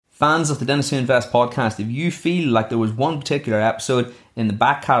Fans of the Dentistry Invest podcast, if you feel like there was one particular episode in the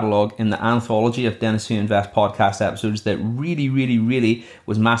back catalogue in the anthology of Dentistry Invest podcast episodes that really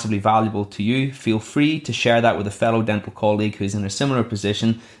was massively valuable to you, feel free to share that with a fellow dental colleague who's in a similar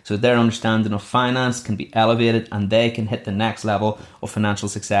position so their understanding of finance can be elevated and they can hit the next level of financial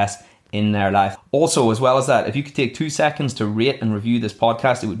success in their life. Also, as well as that, if you could take 2 seconds to rate and review this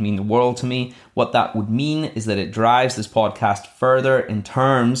podcast, it would mean the world to me. What that would mean is that it drives this podcast further in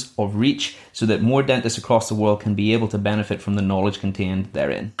terms of reach so that more dentists across the world can be able to benefit from the knowledge contained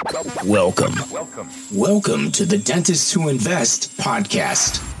therein. Welcome to the Dentists Who Invest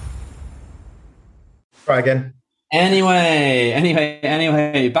podcast. Try again. Anyway,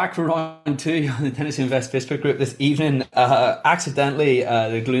 back for round 2 on the Dentistry Invest Facebook group this evening. Accidentally,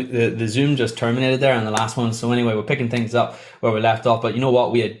 the Zoom just terminated there on the last one. So anyway, we're picking things up where we left off. But you know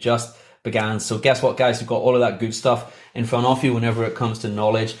what? We had just began. So guess what, guys? You've got all of that good stuff in front of you whenever it comes to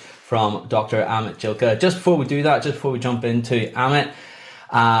knowledge from Dr. Amit Jilka. Just before we do that, just before we jump into Amit,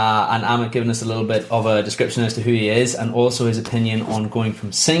 and Amit giving us a little bit of a description as to who he is and also his opinion on going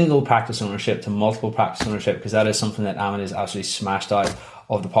from single practice ownership to multiple practice ownership, because that is something that Amit is absolutely smashed out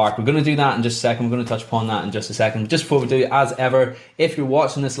of the park. We're going to do that in just a second. We're going to touch upon that in just a second. Just before we do, as ever, if you're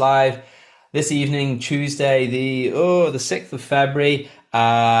watching this live this evening, Tuesday, the 6th of February,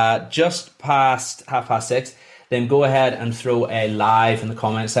 just past 6:30, then go ahead and throw a live in the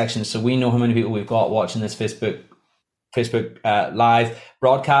comment section so we know how many people we've got watching this Facebook live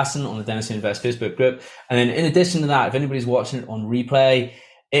broadcasting on the Dentistry Invest Facebook group. And then in addition to that, if anybody's watching it on replay,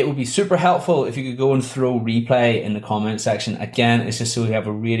 it would be super helpful if you could go and throw replay in the comment section. Again, it's just so we have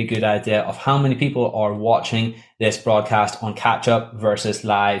a really good idea of how many people are watching this broadcast on catch up versus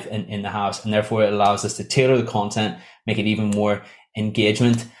live in the house. And therefore it allows us to tailor the content, make it even more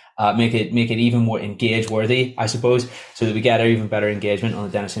engagement, make it even more engage worthy, I suppose, so that we get even better engagement on the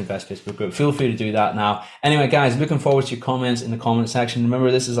Dentistry Invest Facebook group. Feel free to do that now. Anyway, guys, looking forward to your comments in the comment section.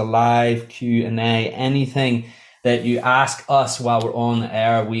 Remember, this is a live Q&A. Anything that you ask us while we're on the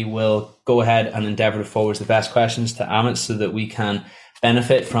air, we will go ahead and endeavor to forward the best questions to Amit so that we can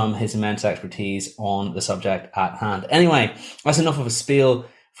benefit from his immense expertise on the subject at hand. Anyway, that's enough of a spiel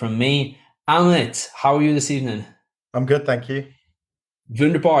from me. Amit, how are you this evening? I'm good, thank you.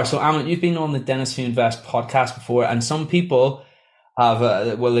 Wunderbar. So, Amit, you've been on the Dentistry Invest podcast before, and some people have,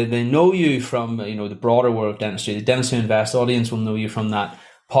 they know you from, the broader world of dentistry. The Dentistry Invest audience will know you from that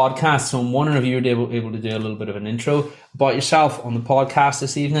podcast. So I'm wondering if you're able to do a little bit of an intro about yourself on the podcast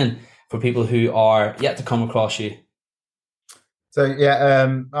this evening for people who are yet to come across you. So,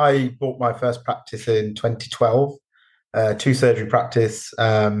 I bought my first practice in 2012, 2-surgery practice,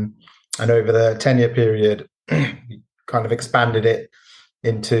 and over the 10-year period, kind of expanded it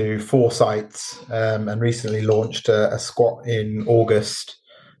into 4 sites, and recently launched a squat in August,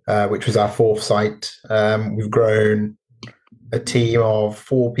 which was our 4th site. We've grown a team of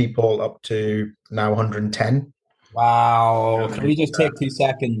 4 people up to now 110. Wow. Can we just take 2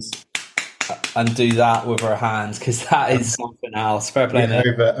 seconds and do that with our hands? Because that is something else. Fair play.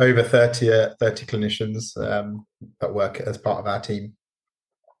 Over 30 clinicians that work as part of our team.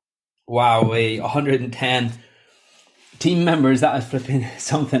 Wow, 110 team members, that is flipping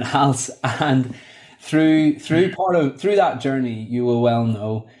something else. And through that journey, you will well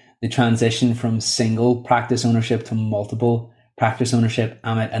know the transition from single practice ownership to multiple practice ownership,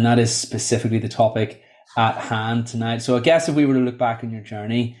 Amit, and that is specifically the topic at hand tonight. So I guess if we were to look back on your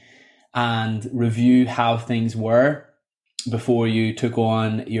journey and review how things were before you took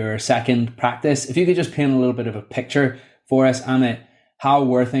on your second practice, if you could just paint a little bit of a picture for us, Amit. How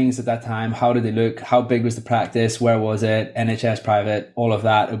were things at that time? How did they look? How big was the practice? Where was it? NHS, private, all of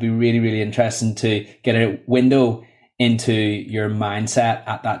that. It would be really interesting to get a window into your mindset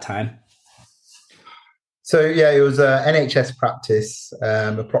at that time. So, it was a NHS practice,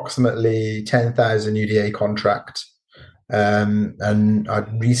 approximately 10,000 UDA contract. And I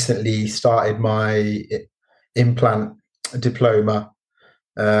recently started my implant diploma,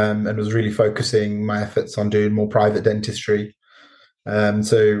 and was really focusing my efforts on doing more private dentistry.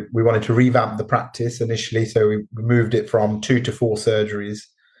 So we wanted to revamp the practice initially. So we moved it from 2 to 4 surgeries,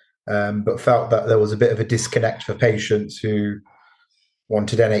 but felt that there was a bit of a disconnect for patients who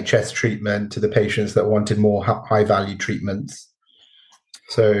wanted NHS treatment to the patients that wanted more high value treatments.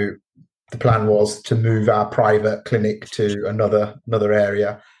 So the plan was to move our private clinic to another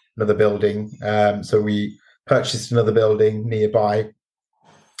area, another building. So we purchased another building nearby,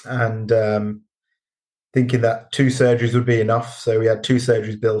 and thinking that 2 surgeries would be enough. So we had 2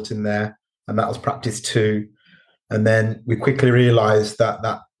 surgeries built in there, and that was practice 2. And then we quickly realized that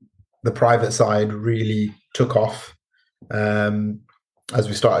the private side really took off. as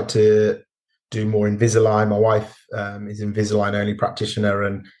we started to do more Invisalign, my wife is Invisalign only practitioner,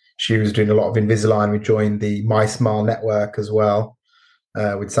 and she was doing a lot of Invisalign. We joined the My Smile network as well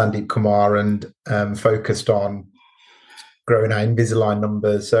with Sandeep Kumar, and focused on growing our Invisalign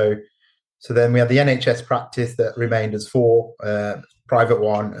numbers. So then we had the NHS practice that remained as 4, private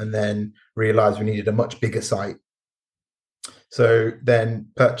one, and then realised we needed a much bigger site. So then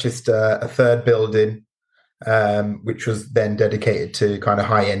purchased a third building, which was then dedicated to kind of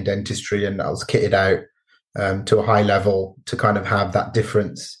high-end dentistry, and that was kitted out to a high level to kind of have that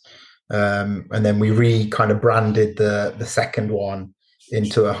difference. And then we kind of branded the second one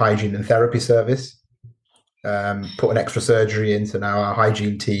into a hygiene and therapy service, put an extra surgery in, so now our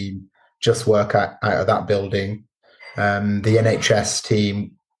hygiene team just work out of that building. The NHS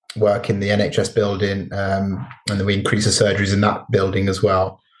team work in the NHS building, and then we increase the surgeries in that building as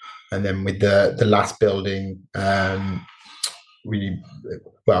well. And then with the last building, it's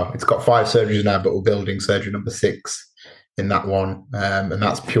got 5 surgeries now, but we're building surgery number 6 in that one, and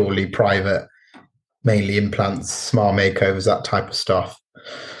that's purely private, mainly implants, smile makeovers, that type of stuff.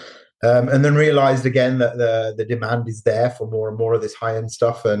 And then realised again that the demand is there for more and more of this high-end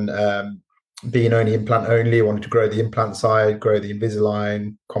stuff, and being only implant only, I wanted to grow the implant side, grow the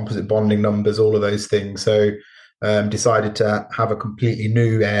Invisalign, composite bonding numbers, all of those things. So decided to have a completely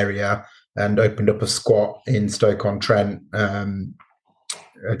new area and opened up a squat in Stoke-on-Trent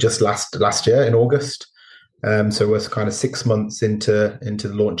just last year in August. So we're kind of 6 months into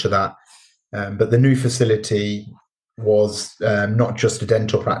the launch of that. But the new facility was not just a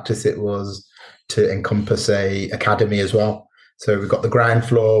dental practice, it was to encompass a academy as well. So we've got the ground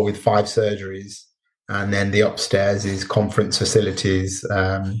floor with 5 surgeries, and then the upstairs is conference facilities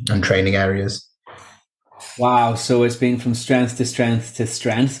and training areas. Wow. So it's been from strength to strength to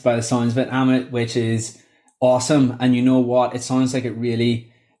strength by the sounds of it, Amit, which is awesome. And you know what? It sounds like it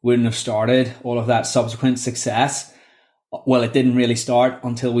really wouldn't have started all of that subsequent success. Well, it didn't really start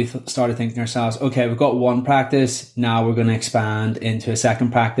until we started thinking to ourselves, okay, we've got one practice. Now we're going to expand into a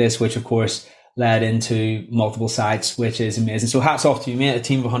second practice, which of course led into multiple sites, which is amazing. So hats off to you, mate. A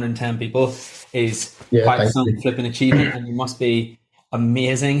team of 110 people is quite some flipping achievement, and you must be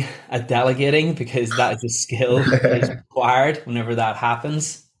amazing at delegating, because that is a skill that is required whenever that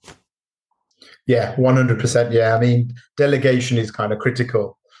happens. Yeah, 100%. Yeah, I mean, delegation is kind of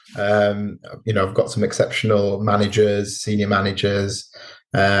critical. I've got some exceptional managers, senior managers,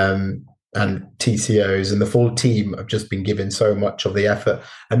 and TCOs, and the full team have just been given so much of the effort,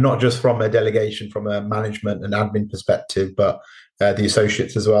 and not just from a delegation, from a management and admin perspective, but the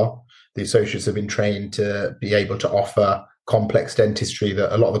associates as well. The associates have been trained to be able to offer complex dentistry,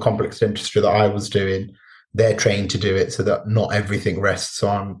 that a lot of the complex dentistry that I was doing, they're trained to do it, so that not everything rests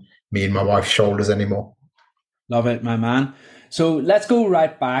on me and my wife's shoulders anymore. Love it, my man. So let's go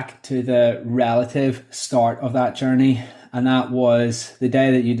right back to the relative start of that journey. And that was the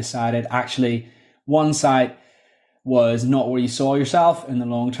day that you decided actually one site was not where you saw yourself in the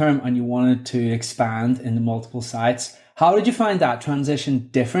long term, and you wanted to expand into multiple sites. How did you find that transition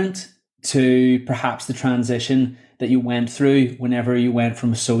different to perhaps the transition that you went through whenever you went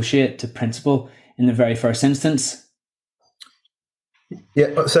from associate to principal in the very first instance?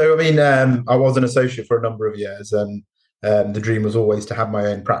 Yeah, so I mean, I was an associate for a number of years, and the dream was always to have my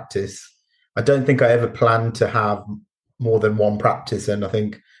own practice. I don't think I ever planned to have more than one practice, and I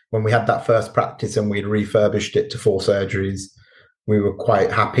think when we had that first practice and we'd refurbished it to 4 surgeries, we were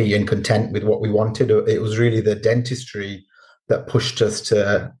quite happy and content with what we wanted. It was really the dentistry that pushed us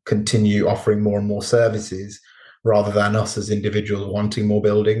to continue offering more and more services, rather than us as individuals wanting more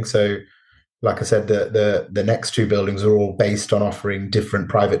buildings. So like I said, the next 2 buildings are all based on offering different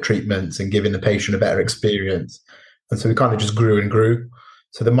private treatments and giving the patient a better experience. And so we kind of just grew and grew.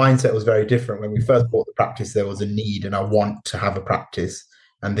 So the mindset was very different. When we first bought the practice, there was a need and I want to have a practice.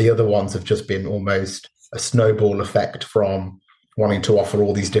 And the other ones have just been almost a snowball effect from wanting to offer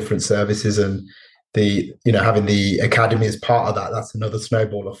all these different services. And having the academy as part of that, that's another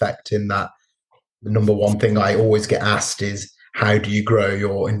snowball effect, in that the number one thing I always get asked is, how do you grow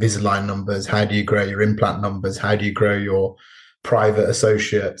your Invisalign numbers? How do you grow your implant numbers? How do you grow your private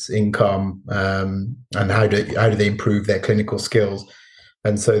associates' income? And how do they improve their clinical skills?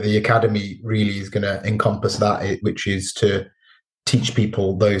 And so the academy really is going to encompass that, which is to teach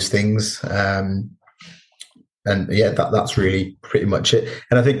people those things. And yeah, that's really pretty much it.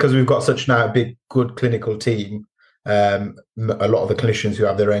 And I think because we've got such now a big, good clinical team, a lot of the clinicians who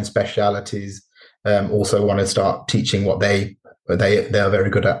have their own specialities also want to start teaching what they are very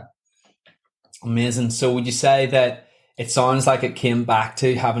good at. Amazing. So would you say that it sounds like it came back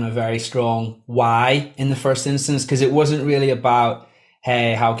to having a very strong why in the first instance? Because it wasn't really about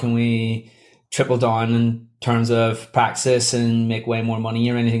hey, how can we triple down in terms of practice and make way more money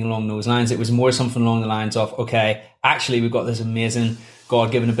or anything along those lines. It was more something along the lines of, okay, actually we've got this amazing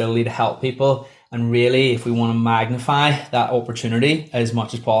God-given ability to help people. And really, if we want to magnify that opportunity as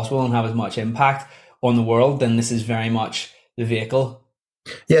much as possible and have as much impact on the world, then this is very much the vehicle.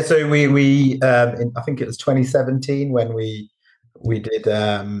 Yeah, so we I think it was 2017 when we did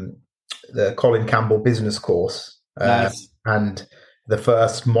the Colin Campbell business course. Nice. And the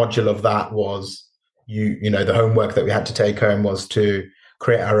first module of that was the homework that we had to take home was to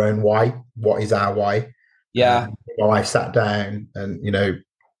create our own why. What is our why? Yeah. My wife sat down and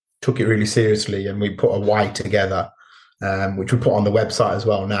took it really seriously, and we put a why together, which we put on the website as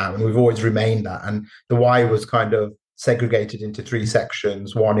well now, and we've always remained that. And the why was kind of segregated into 3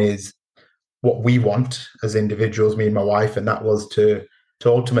 sections. One is what we want as individuals, me and my wife, and that was to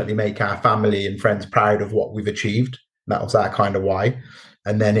ultimately make our family and friends proud of what we've achieved. That was our kind of why.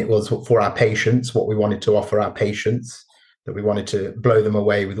 And then it was for our patients, what we wanted to offer our patients, that we wanted to blow them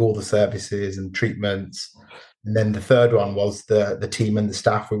away with all the services and treatments. And then the third one was the team and the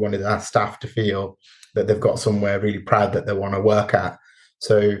staff. We wanted our staff to feel that they've got somewhere really proud that they want to work at.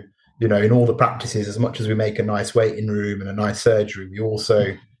 So, in all the practices, as much as we make a nice waiting room and a nice surgery, we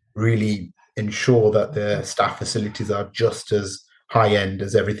also really ensure that the staff facilities are just as high end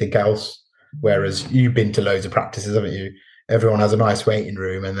as everything else. Whereas you've been to loads of practices, haven't you? Everyone has a nice waiting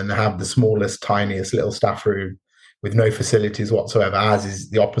room, and then they have the smallest, tiniest little staff room with no facilities whatsoever. Ours is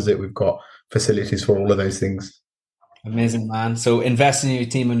the opposite. We've got facilities for all of those things. Amazing, man. So investing in your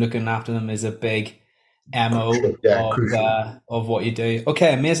team and looking after them is a big MO of what you do.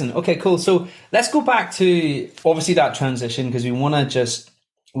 Okay, amazing. Okay, cool. So let's go back to obviously that transition, because we want to just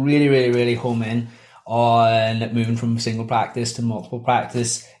really, really, really home in on moving from single practice to multiple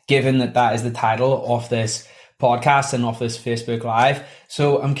practice, given that is the title of this podcast and of this Facebook Live.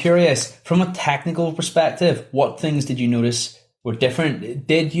 So I'm curious, from a technical perspective, what things did you notice were different?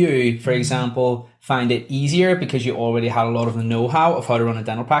 Did you, for example, find it easier because you already had a lot of the know-how of how to run a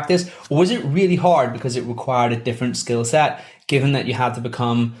dental practice? Or was it really hard because it required a different skill set, given that you had to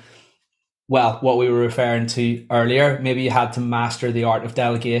become, well, what we were referring to earlier, maybe you had to master the art of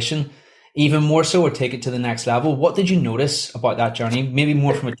delegation even more so, or take it to the next level? What did you notice about that journey? Maybe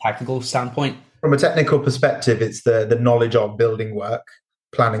more from a technical standpoint. From a technical perspective, it's the knowledge of building work,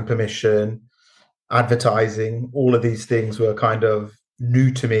 planning permission, advertising. All of these things were kind of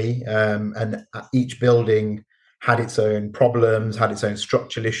new to me, and each building had its own problems, had its own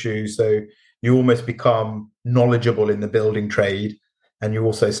structural issues. So you almost become knowledgeable in the building trade, and you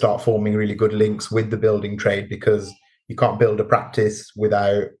also start forming really good links with the building trade, because you can't build a practice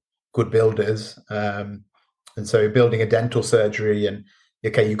without good builders. And so building a dental surgery, and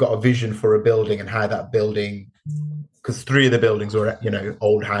okay, you've got a vision for a building and how that building, because 3 of the buildings were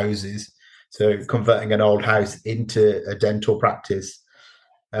old houses, so converting an old house into a dental practice,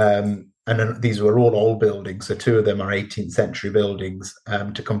 and then these were all old buildings, so 2 of them are 18th century buildings,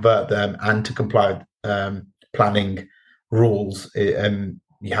 to convert them and to comply with planning rules, and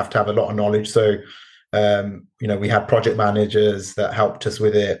you have to have a lot of knowledge. So we had project managers that helped us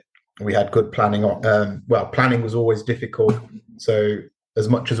with it. We had good planning. Planning was always difficult. So as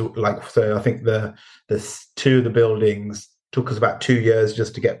much as I think the 2 of the buildings took us about 2 years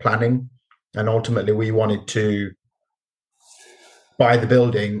just to get planning, and ultimately we wanted to buy the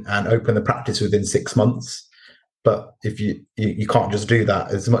building and open the practice within 6 months. But if you can't just do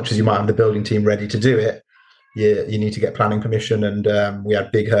that. As much as you might have the building team ready to do it, you need to get planning permission, and we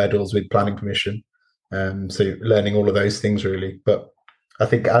had big hurdles with planning permission. So learning all of those things really. But I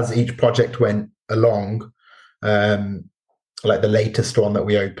think as each project went along, like the latest one that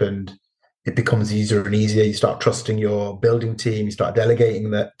we opened, it becomes easier and easier. You start trusting your building team, you start delegating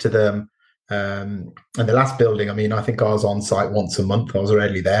that to them. And the last building, I think I was on site once a month. I was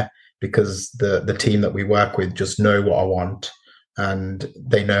already there because the team that we work with just know what I want and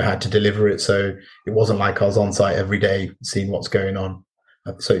they know how to deliver it. So it wasn't like I was on site every day seeing what's going on.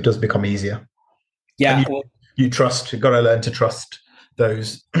 So it does become easier. Yeah. You've got to learn to trust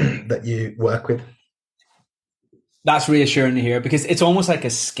those that you work with. That's reassuring to hear, because it's almost like a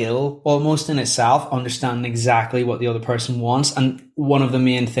skill almost in itself, understanding exactly what the other person wants. And one of the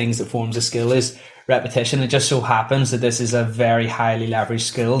main things that forms a skill is repetition. It just so happens that this is a very highly leveraged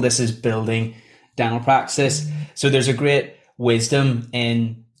skill. This is building dental practice. So there's a great wisdom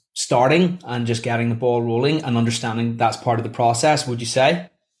in starting and just getting the ball rolling and understanding that's part of the process, would you say?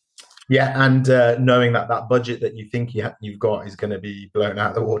 Yeah, and knowing that budget that you think you've got is going to be blown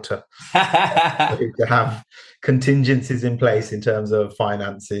out of the water. To have contingencies in place in terms of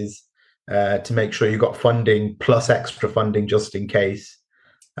finances, to make sure you've got funding plus extra funding just in case.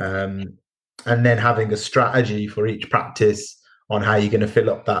 And then having a strategy for each practice on how you're going to fill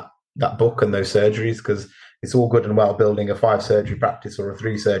up that book and those surgeries, because it's all good and well building a 5 surgery practice or a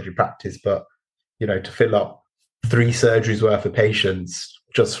 3 surgery practice, but to fill up 3 surgeries worth of patients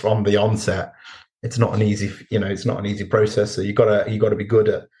just from the onset, it's not an easy process. So you got to be good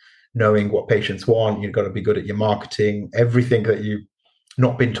at knowing what patients want. You've got to be good at your marketing, everything that you've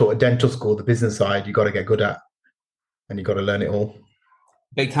not been taught at dental school, the business side, you got to get good at, and you got to learn it all.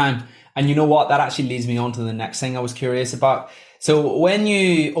 Big time. And you know what? That actually leads me on to the next thing I was curious about. So when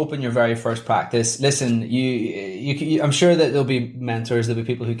you open your very first practice, listen, you I'm sure that there'll be mentors, there'll be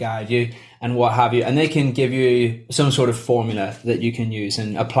people who guide you and what have you, and they can give you some sort of formula that you can use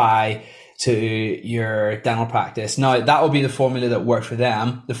and apply to your dental practice. Now, that will be the formula that works for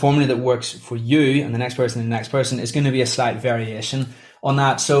them. The formula that works for you and the next person is going to be a slight variation on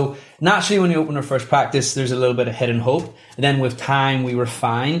that. So naturally, when you open our first practice, there's a little bit of hidden hope. And then with time, we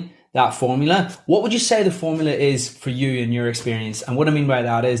refine that formula. What would you say the formula is for you in your experience? And what I mean by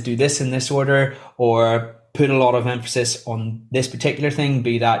that is do this in this order, or put a lot of emphasis on this particular thing,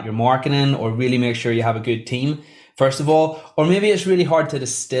 be that your marketing, or really make sure you have a good team, first of all. Or maybe it's really hard to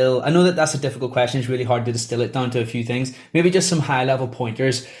distill. I know that that's a difficult question. It's really hard to distill it down to a few things. Maybe just some high level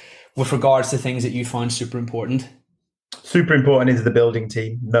pointers with regards to things that you find super important. Super important is the building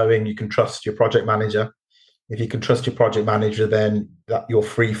team, knowing you can trust your project manager. If you can trust your project manager, then that you're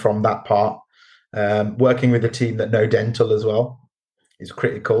free from that part. Working with a team that know dental as well is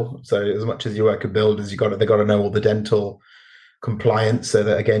critical. So as much as you work with builders, they got to know all the dental compliance, so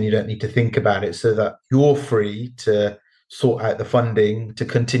that again you don't need to think about it, so that you're free to sort out the funding to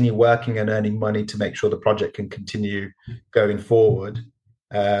continue working and earning money to make sure the project can continue going forward.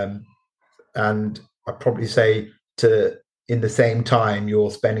 And I'd probably say in the same time,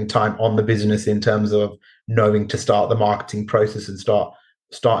 you're spending time on the business in terms of knowing to start the marketing process and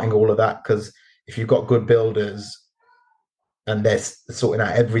starting all of that. Because if you've got good builders and they're sorting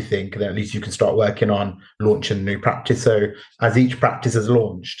out everything, then at least you can start working on launching a new practice. So as each practice has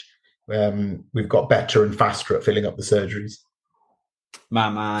launched, we've got better and faster at filling up the surgeries.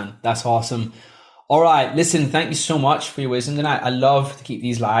 Man, that's awesome. All right, listen, thank you so much for your wisdom tonight. I love to keep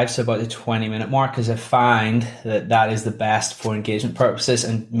these lives to about the 20-minute mark, because I find that is the best for engagement purposes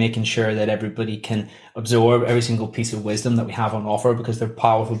and making sure that everybody can absorb every single piece of wisdom that we have on offer, because they're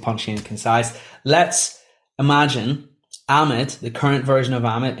powerful, punchy, and concise. Let's imagine Amit, the current version of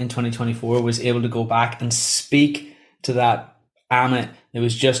Amit in 2024, was able to go back and speak to that Amit that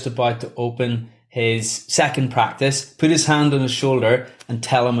was just about to open his second practice, put his hand on his shoulder and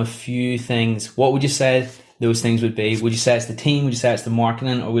tell him a few things. What would you say those things would be? Would you say it's the team? Would you say it's the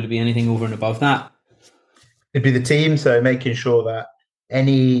marketing? Or would it be anything over and above that? It'd be the team. So making sure that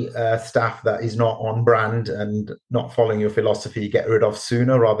any staff that is not on brand and not following your philosophy, get rid of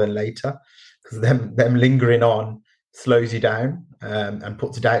sooner rather than later, because them lingering on slows you down and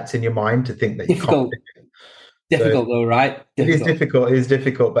puts doubts in your mind to think that you can't. Difficult though, right? Difficult. It is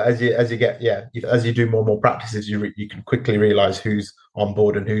difficult, but as you do more and more practices, you can quickly realize who's on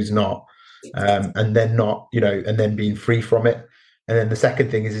board and who's not, and then not, and then being free from it. And then the second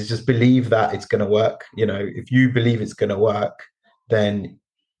thing is just believe that it's going to work. If you believe it's going to work, then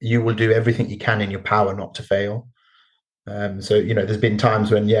you will do everything you can in your power not to fail. So there's been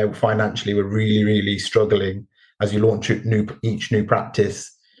times when financially we're really, really struggling as you launch each new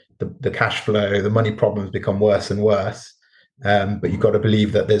practice. The cash flow, the money problems become worse and worse. But you've got to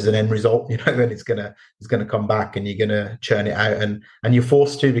believe that there's an end result, and it's gonna come back, and you're gonna churn it out, and you're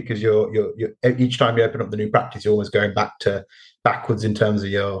forced to, because you're each time you open up the new practice, you're always going backwards in terms of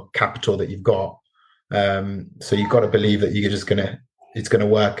your capital that you've got. So you've got to believe that it's gonna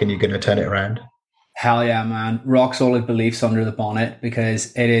work, and you're gonna turn it around. Hell yeah, man. Rock solid beliefs under the bonnet,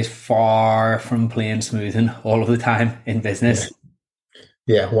 because it is far from plain smoothing all of the time in business.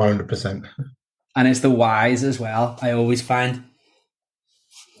 Yeah, 100%. And it's the whys as well, I always find.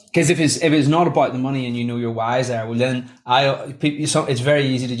 Because if it's not about the money and your whys there, well then it's very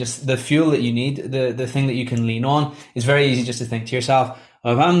easy to just, the fuel that you need, the thing that you can lean on, is very easy just to think to yourself,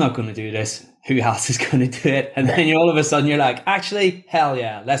 oh, if I'm not going to do this, who else is going to do it? And then all of a sudden you're like, actually, hell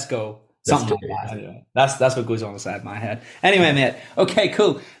yeah, let's go. Something like that. Anyway, that's what goes on inside my head. Anyway, mate. Okay,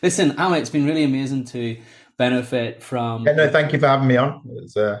 cool. Listen, Amit, it's been really amazing to benefit from. Yeah, no, thank you for having me on.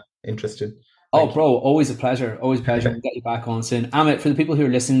 It was interesting. Bro, always a pleasure. Always a pleasure. We'll get you back on soon. Amit, for the people who are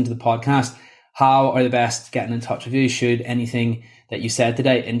listening to the podcast, how are the best getting in touch with you? Should anything that you said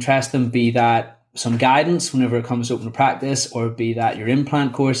today interest them, be that some guidance whenever it comes to open a practice, or be that your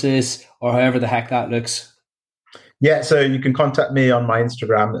implant courses, or however the heck that looks? Yeah, so you can contact me on my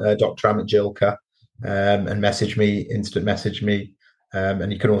Instagram, Dr. Amit Jilka, and instant message me.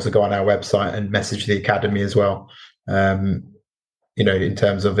 And you can also go on our website and message the academy as well. In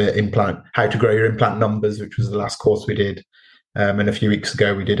terms of how to grow your implant numbers, which was the last course we did. And a few weeks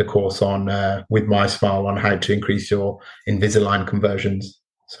ago, we did a course on with MySmile on how to increase your Invisalign conversions.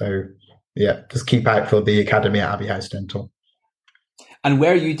 So yeah, just keep out for the academy at Abbey House Dental. And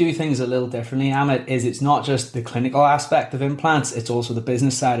where you do things a little differently, Amit, is it's not just the clinical aspect of implants, it's also the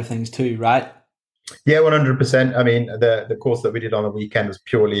business side of things too, right? Yeah, 100%. I mean, the course that we did on the weekend was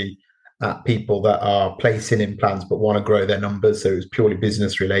purely at people that are placing implants but want to grow their numbers. So it was purely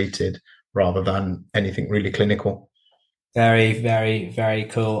business related rather than anything really clinical. Very, very, very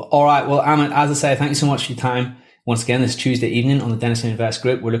cool. All right. Well, Amit, as I say, thank you so much for your time. Once again, this Tuesday evening on the Dentist Who Invest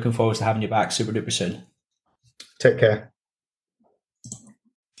group. We're looking forward to having you back super duper soon. Take care.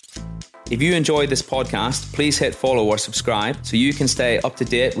 If you enjoyed this podcast, please hit follow or subscribe so you can stay up to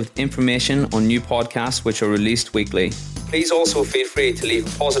date with information on new podcasts which are released weekly. Please also feel free to leave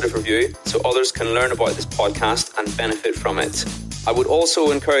a positive review so others can learn about this podcast and benefit from it. I would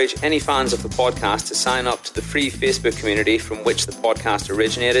also encourage any fans of the podcast to sign up to the free Facebook community from which the podcast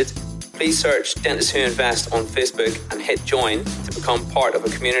originated. Please search Dentist Who Invest on Facebook and hit join to become part of a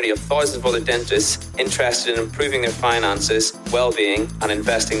community of thousands of other dentists interested in improving their finances, well-being and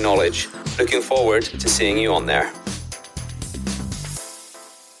investing knowledge. Looking forward to seeing you on there.